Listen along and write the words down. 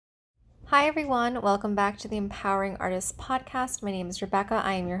Hi, everyone. Welcome back to the Empowering Artists Podcast. My name is Rebecca.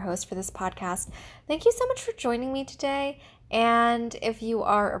 I am your host for this podcast. Thank you so much for joining me today. And if you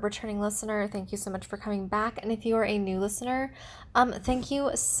are a returning listener, thank you so much for coming back. And if you are a new listener, thank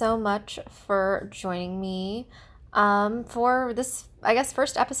you so much for joining me for this,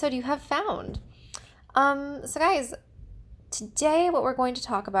 first episode you have found. Guys, today, what we're going to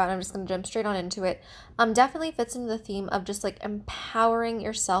talk about, and I'm just going to jump straight on into it, definitely fits into the theme of just like empowering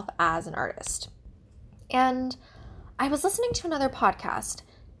yourself as an artist. And I was listening to another podcast,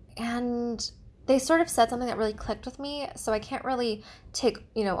 and they sort of said something that really clicked with me. So I can't really take,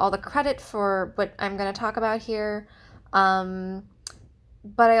 all the credit for what I'm going to talk about here. But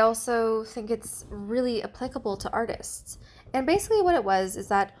I also think it's really applicable to artists. And basically what it was is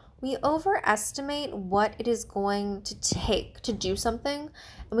that we overestimate what it is going to take to do something,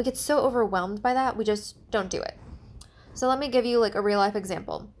 and we get so overwhelmed by that, we just don't do it. So let me give you like a real life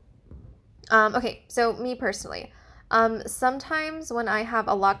example. Okay, so me personally, sometimes when I have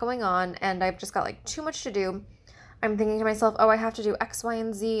a lot going on and I've just got like too much to do, I'm thinking to myself, I have to do X, Y,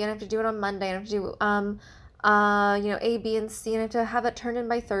 and Z, and I have to do it on Monday, and I have to do A, B, and C, and I have to have it turned in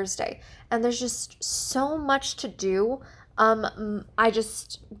by Thursday. And there's just so much to do. I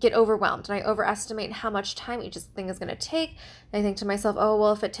just get overwhelmed and I overestimate how much time each thing is going to take. And I think to myself,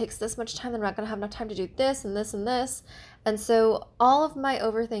 if it takes this much time, then I'm not going to have enough time to do this and this and this. And so all of my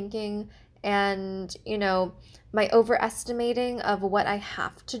overthinking and, my overestimating of what I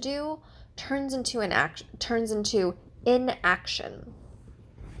have to do turns into inaction.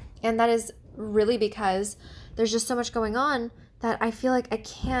 And that is really because there's just so much going on that I feel like I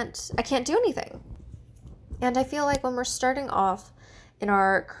can't do anything. And I feel like when we're starting off in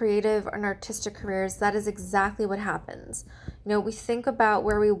our creative and artistic careers, that is exactly what happens. We think about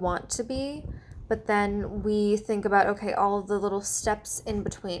where we want to be, but then we think about, all of the little steps in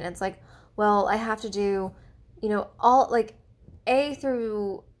between. It's like, I have to do, all like A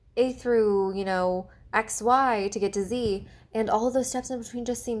through, X, Y to get to Z. And all of those steps in between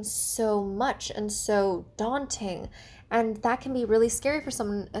just seem so much and so daunting. And that can be really scary for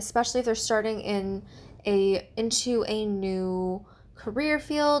someone, especially if they're starting into a new career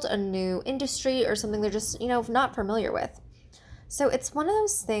field, a new industry, or something they're just, not familiar with. So it's one of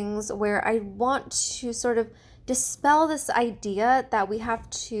those things where I want to sort of dispel this idea that we have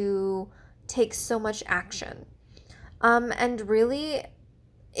to take so much action. And really,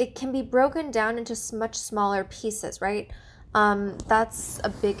 it can be broken down into much smaller pieces, right? That's a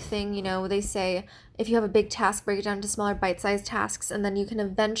big thing. They say if you have a big task, break it down into smaller bite-sized tasks, and then you can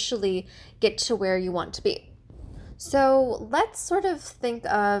eventually get to where you want to be. So let's sort of think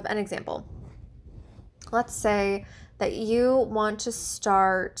of an example. Let's say that you want to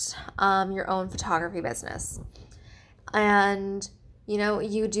start your own photography business, and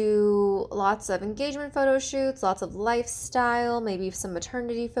you do lots of engagement photo shoots, lots of lifestyle, maybe some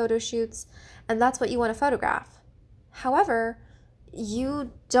maternity photo shoots, and that's what you want to photograph. However,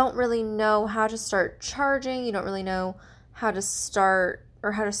 you don't really know how to start charging. You don't really know how to start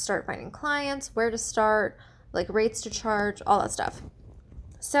finding clients, where to start, like rates to charge, all that stuff.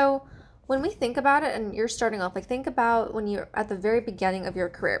 So when we think about it and you're starting off, like think about when you're at the very beginning of your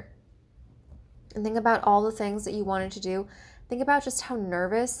career and think about all the things that you wanted to do. Think about just how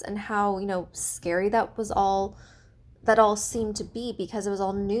nervous and how, scary that all seemed to be, because it was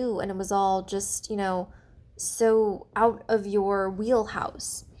all new and it was all just, so out of your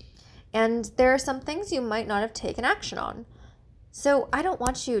wheelhouse. And there are some things you might not have taken action on. So I don't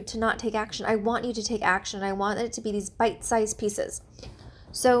want you to not take action. I want you to take action. I want it to be these bite-sized pieces.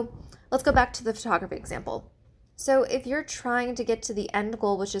 So let's go back to the photography example. So if you're trying to get to the end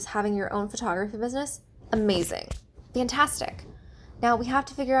goal, which is having your own photography business, amazing, fantastic. Now we have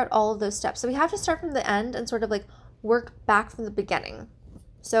to figure out all of those steps. So we have to start from the end and sort of like work back from the beginning.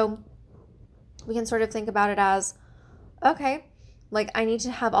 So we can sort of think about it as, okay, like I need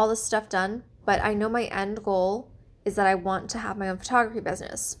to have all this stuff done, but I know my end goal is that I want to have my own photography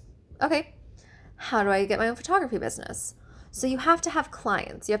business. Okay, how do I get my own photography business? So you have to have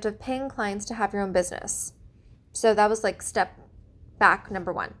clients. You have to have paying clients to have your own business. So that was like step back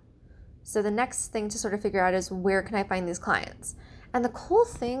number one. So the next thing to sort of figure out is, where can I find these clients? And the cool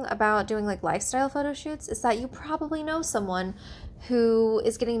thing about doing like lifestyle photo shoots is that you probably know someone who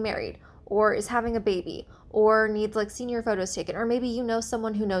is getting married or is having a baby or needs like senior photos taken, or maybe you know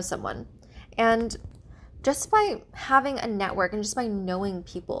someone who knows someone. And just by having a network and just by knowing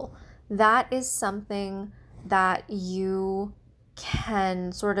people, that is something that you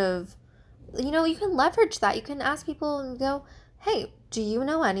can sort of, you can leverage that. You can ask people and go, hey, do you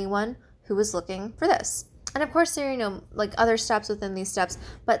know anyone who is looking for this? And of course, there are, like other steps within these steps,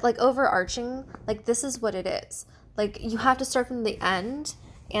 but like overarching, like this is what it is. Like you have to start from the end.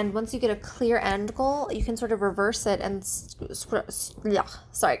 And once you get a clear end goal, you can sort of reverse it and, yeah,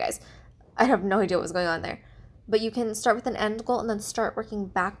 sorry guys, I have no idea what was going on there. But you can start with an end goal and then start working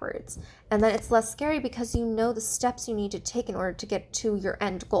backwards. And then it's less scary because you know the steps you need to take in order to get to your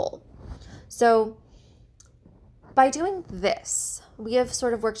end goal. So by doing this, we have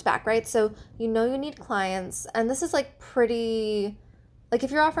sort of worked back, right? So you know you need clients, and this is like pretty, like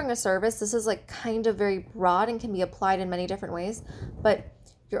if you're offering a service, this is like kind of very broad and can be applied in many different ways. But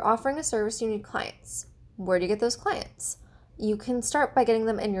you're offering a service, you need clients. Where do you get those clients? You can start by getting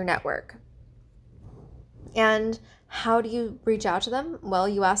them in your network. And how do you reach out to them? Well,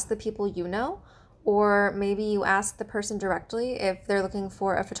 you ask the people you know, or maybe you ask the person directly if they're looking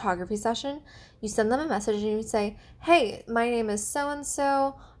for a photography session. You send them a message and you say, hey, my name is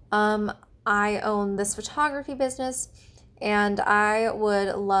so-and-so. I own this photography business and I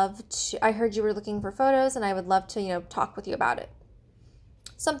heard you were looking for photos and I would love to, talk with you about it.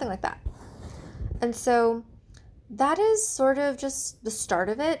 Something like that. And so that is sort of just the start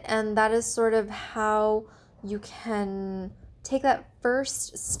of it. And that is sort of how you can take that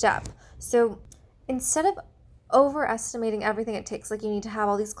first step. So instead of overestimating everything it takes, like you need to have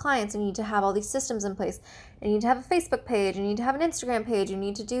all these clients, you need to have all these systems in place, and you need to have a Facebook page, you need to have an Instagram page, you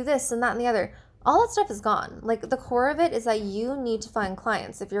need to do this and that and the other. All that stuff is gone. Like the core of it is that you need to find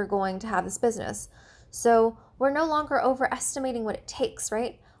clients if you're going to have this business. So we're no longer overestimating what it takes,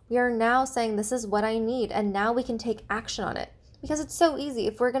 right? We are now saying this is what I need, and now we can take action on it because it's so easy.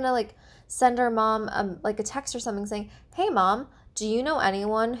 If we're gonna like send our mom like a text or something saying, hey mom, do you know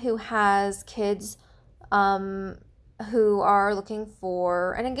anyone who has kids who are looking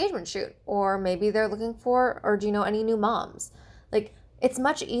for an engagement shoot, or maybe they're looking for, or do you know any new moms? Like it's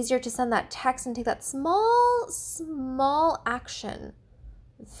much easier to send that text and take that small action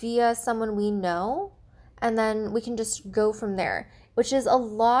via someone we know, and then we can just go from there, which is a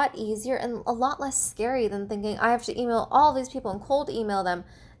lot easier and a lot less scary than thinking I have to email all these people and cold email them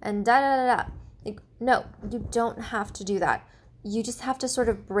and da. Like, no, you don't have to do that. You just have to sort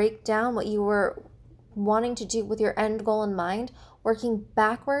of break down what you were wanting to do with your end goal in mind, working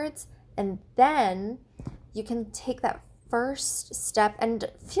backwards, and then you can take that first step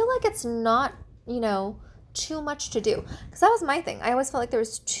and feel like it's not, too much to do. Because that was my thing. I always felt like there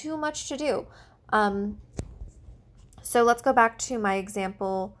was too much to do. So let's go back to my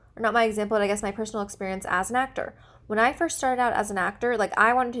example, or not my example, but I guess my personal experience as an actor. When I first started out as an actor, like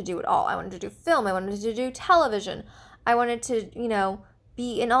I wanted to do it all. I wanted to do film. I wanted to do television. I wanted to,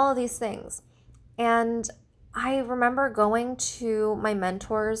 be in all of these things. And I remember going to my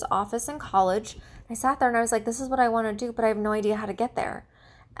mentor's office in college. I sat there and I was like, this is what I want to do, but I have no idea how to get there.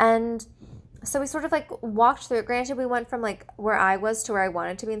 And so we sort of like walked through it. Granted, we went from like where I was to where I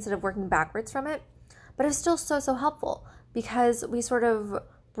wanted to be instead of working backwards from it. But it was still so helpful because we sort of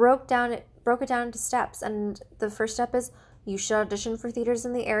broke it down into steps. And the first step is you should audition for theaters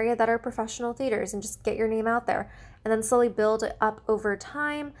in the area that are professional theaters and just get your name out there. And then slowly build it up over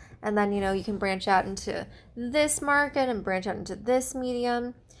time. And then, you can branch out into this market and branch out into this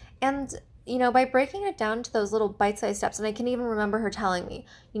medium. And, by breaking it down to those little bite-sized steps, and I can even remember her telling me,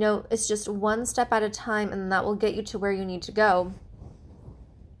 it's just one step at a time and that will get you to where you need to go.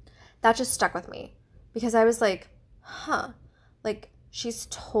 That just stuck with me because I was like, like she's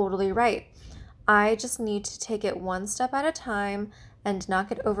totally right. I just need to take it one step at a time and not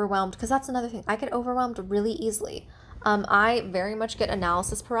get overwhelmed, because that's another thing. I get overwhelmed really easily. I very much get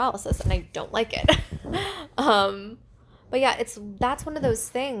analysis paralysis and I don't like it. But yeah, that's one of those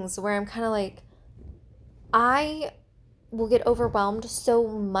things where I'm kind of like, I will get overwhelmed so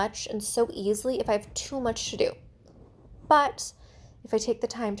much and so easily if I have too much to do. But if I take the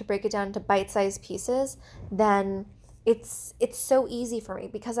time to break it down into bite-sized pieces, then it's so easy for me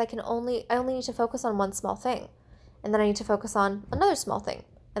because I only need to focus on one small thing. And then I need to focus on another small thing.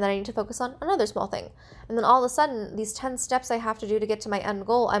 And then I need to focus on another small thing. And then all of a sudden, these 10 steps I have to do to get to my end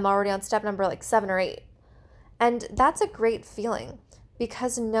goal, I'm already on step number like 7 or 8. And that's a great feeling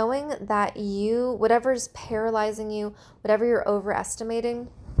because knowing that whatever's paralyzing you, whatever you're overestimating,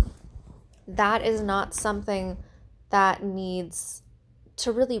 that is not something that needs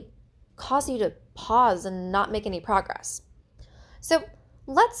to really cause you to pause and not make any progress. So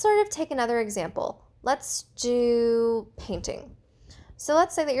let's sort of take another example. Let's do painting. So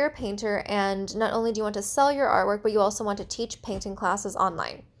let's say that you're a painter and not only do you want to sell your artwork, but you also want to teach painting classes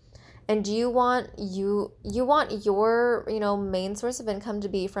online. And you want your, main source of income to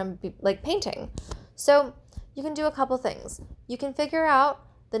be from like painting. So you can do a couple things. You can figure out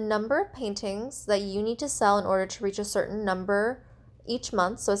the number of paintings that you need to sell in order to reach a certain number each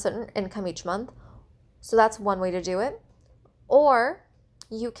month, so a certain income each month. So that's one way to do it. Or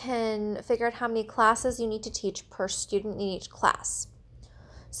you can figure out how many classes you need to teach per student in each class.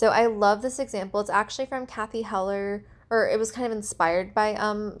 So I love this example. It's actually from Cathy Heller, or it was kind of inspired by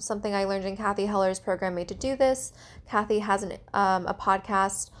something I learned in Cathy Heller's program Made to Do This. Cathy has a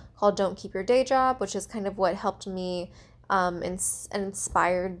podcast called Don't Keep Your Day Job, which is kind of what helped me and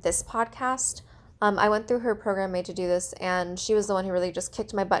inspired this podcast. I went through her program Made to Do This, and she was the one who really just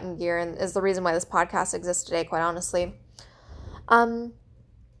kicked my butt in gear and is the reason why this podcast exists today, quite honestly.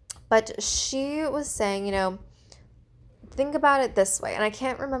 But she was saying, think about it this way, and I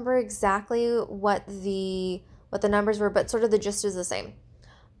can't remember exactly what the numbers were, but sort of the gist is the same.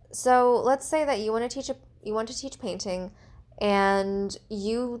 So let's say that you want to teach painting, and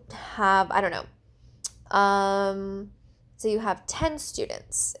you have, I don't know, so you have 10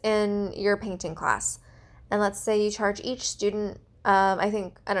 students in your painting class, and let's say you charge each student,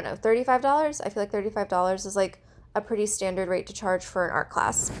 $35. I feel like $35 is like a pretty standard rate to charge for an art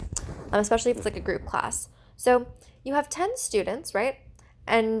class, especially if it's like a group class. So you have 10 students, right?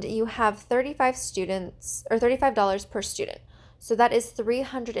 And you have 35 students, or $35 per student. So that is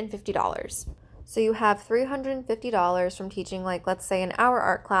 $350. So you have $350 from teaching, like, let's say an hour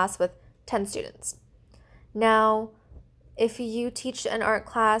art class with 10 students. Now, if you teach an art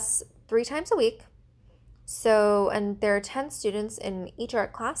class 3 times a week, and there are 10 students in each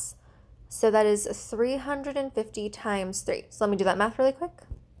art class, so that is 350 times 3. So let me do that math really quick.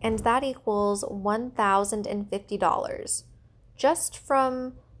 And that equals $1,050 just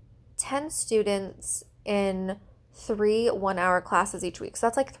from 10 students in 3 1-hour classes each week. So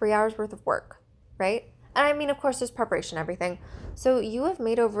that's like 3 hours worth of work, right? And I mean, of course, there's preparation and everything. So you have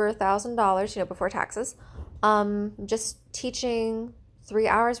made over $1,000, before taxes, just teaching 3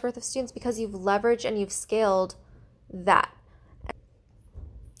 hours worth of students because you've leveraged and you've scaled that.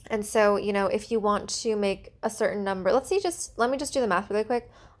 And so, if you want to make a certain number, let me just do the math really quick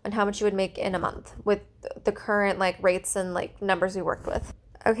on how much you would make in a month with the current rates and numbers we worked with.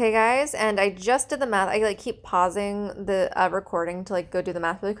 Okay, guys, and I just did the math. I keep pausing the recording to go do the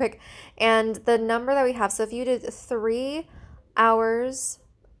math really quick. And the number that we have, so if you did 3 hours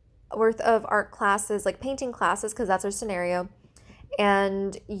worth of art classes, painting classes, because that's our scenario,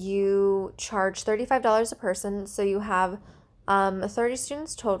 and you charge $35 a person, so you have 30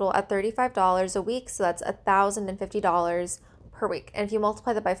 students total at $35 a week, so that's $1,050 per week. And if you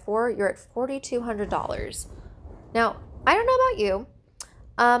multiply that by 4, you're at $4,200. Now, I don't know about you,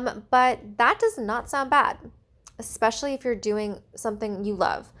 but that does not sound bad, especially if you're doing something you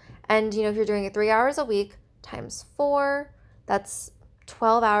love. And, if you're doing it 3 hours a week times 4, that's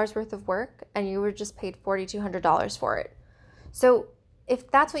 12 hours worth of work, and you were just paid $4,200 for it. So if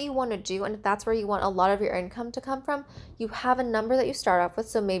that's what you want to do, and if that's where you want a lot of your income to come from, you have a number that you start off with.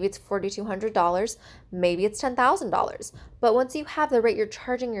 So maybe it's $4,200, maybe it's $10,000. But once you have the rate you're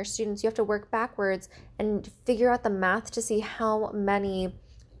charging your students, you have to work backwards and figure out the math to see how many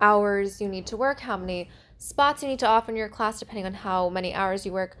hours you need to work, how many spots you need to offer in your class, depending on how many hours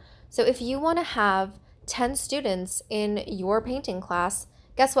you work. So if you want to have 10 students in your painting class,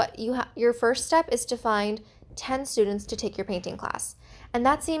 guess what? Your first step is to find 10 students to take your painting class. And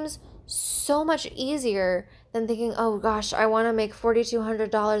that seems so much easier than thinking, oh gosh, I want to make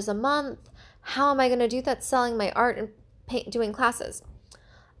 $4,200 a month. How am I going to do that selling my art and doing classes?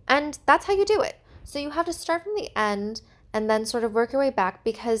 And that's how you do it. So you have to start from the end and then sort of work your way back,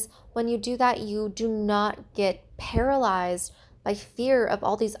 because when you do that, you do not get paralyzed by fear of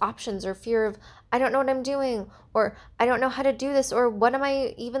all these options, or fear of, I don't know what I'm doing, or I don't know how to do this, or what am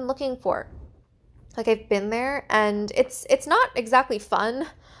I even looking for? I've been there, and it's not exactly fun,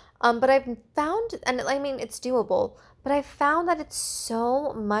 but I've found, and I mean, it's doable, but I've found that it's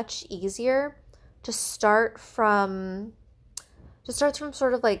so much easier to start from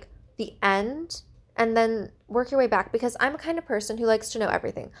sort of the end and then work your way back, because I'm a kind of person who likes to know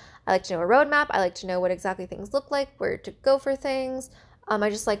everything. I like to know a roadmap. I like to know what exactly things look like, where to go for things. I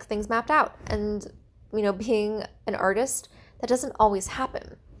just like things mapped out, and, being an artist, that doesn't always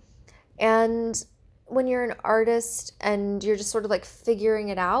happen. And when you're an artist and you're just sort of figuring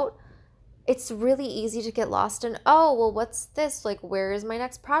it out, it's really easy to get lost in, oh, well, what's this? Where is my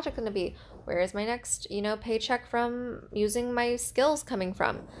next project going to be? Where is my next, paycheck from using my skills coming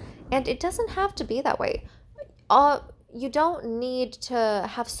from? And it doesn't have to be that way. You don't need to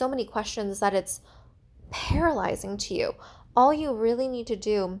have so many questions that it's paralyzing to you. All you really need to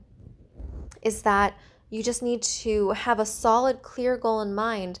do is that you just need to have a solid, clear goal in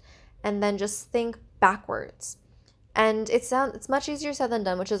mind, and then just think backwards. And it's much easier said than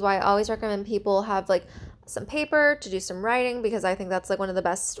done, which is why I always recommend people have like some paper to do some writing, because I think that's like one of the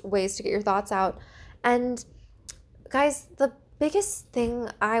best ways to get your thoughts out. And guys, the biggest thing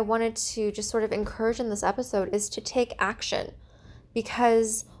I wanted to just sort of encourage in this episode is to take action,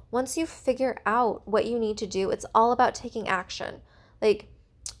 because once you figure out what you need to do, it's all about taking action. Like,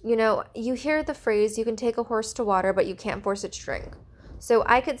 you hear the phrase, you can take a horse to water, but you can't force it to drink. So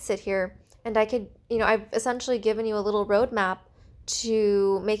I could sit here and I could, I've essentially given you a little roadmap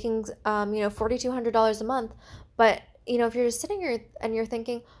to making, $4,200 a month. But, if you're just sitting here and you're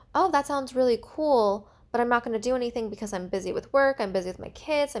thinking, oh, that sounds really cool, but I'm not going to do anything because I'm busy with work, I'm busy with my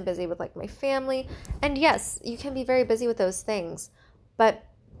kids, I'm busy with like my family. And yes, you can be very busy with those things, but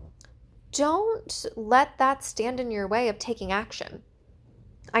don't let that stand in your way of taking action.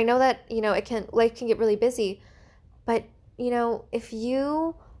 I know that, life can get really busy, but, if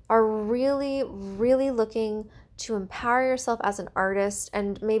you are really, really looking to empower yourself as an artist,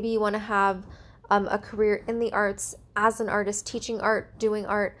 and maybe you want to have a career in the arts as an artist, teaching art, doing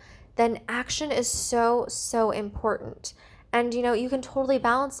art, then action is so, so important. And, you can totally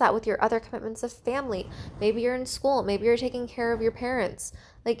balance that with your other commitments of family. Maybe you're in school, maybe you're taking care of your parents.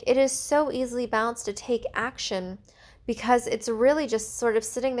 Like, it is so easily balanced to take action, because it's really just sort of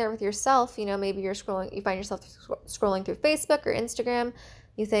sitting there with yourself. Maybe you find yourself scrolling through Facebook or Instagram.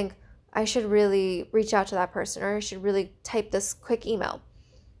 You think, I should really reach out to that person, or I should really type this quick email.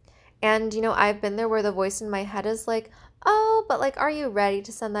 And, I've been there where the voice in my head is like, oh, but like, are you ready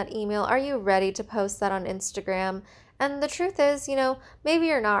to send that email? Are you ready to post that on Instagram? And the truth is, maybe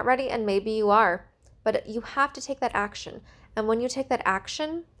you're not ready and maybe you are, but you have to take that action. And when you take that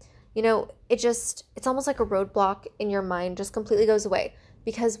action, it's almost like a roadblock in your mind just completely goes away,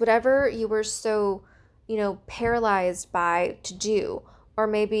 because whatever you were so, paralyzed by to do, or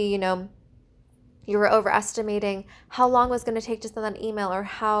maybe, you were overestimating how long it was going to take to send that email, or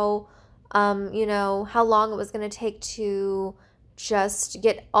how long it was going to take to just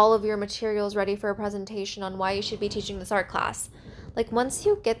get all of your materials ready for a presentation on why you should be teaching this art class. Like, once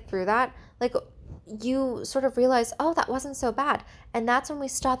you get through that, like, you sort of realize, oh, that wasn't so bad. And that's when we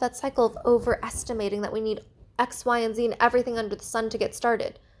stop that cycle of overestimating that we need X, Y, and Z and everything under the sun to get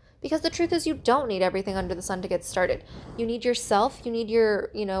started. Because the truth is, you don't need everything under the sun to get started. You need yourself, you need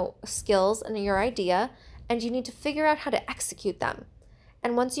your, skills and your idea, and you need to figure out how to execute them.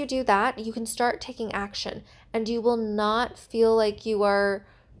 And once you do that, you can start taking action, and you will not feel like you are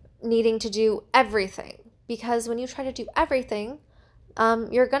needing to do everything. Because when you try to do everything,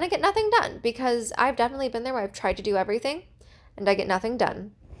 you're going to get nothing done, because I've definitely been there where I've tried to do everything and I get nothing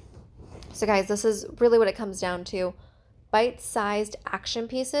done. So guys, this is really what it comes down to. Bite-sized action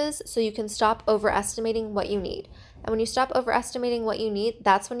pieces so you can stop overestimating what you need. And when you stop overestimating what you need,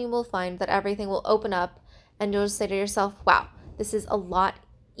 that's when you will find that everything will open up, and you'll just say to yourself, wow, this is a lot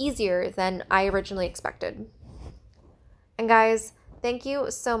easier than I originally expected. And guys, thank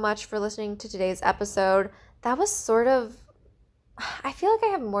you so much for listening to today's episode. That was sort of, I feel like I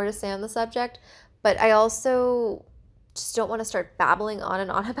have more to say on the subject, but I also just don't want to start babbling on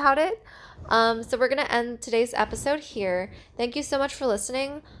and on about it. So we're going to end today's episode here. Thank you so much for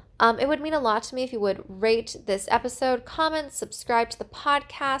listening. It would mean a lot to me if you would rate this episode, comment, subscribe to the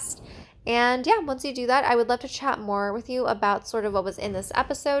podcast. And yeah, once you do that, I would love to chat more with you about sort of what was in this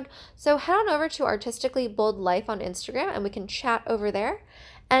episode. So head on over to Artistically Bold Life on Instagram and we can chat over there.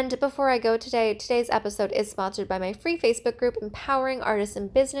 And before I go today, today's episode is sponsored by my free Facebook group, Empowering Artists in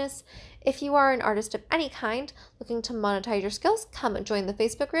Business. If you are an artist of any kind looking to monetize your skills, come and join the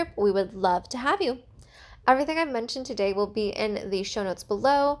Facebook group. We would love to have you. Everything I've mentioned today will be in the show notes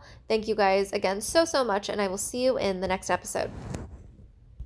below. Thank you guys again so much, and I will see you in the next episode.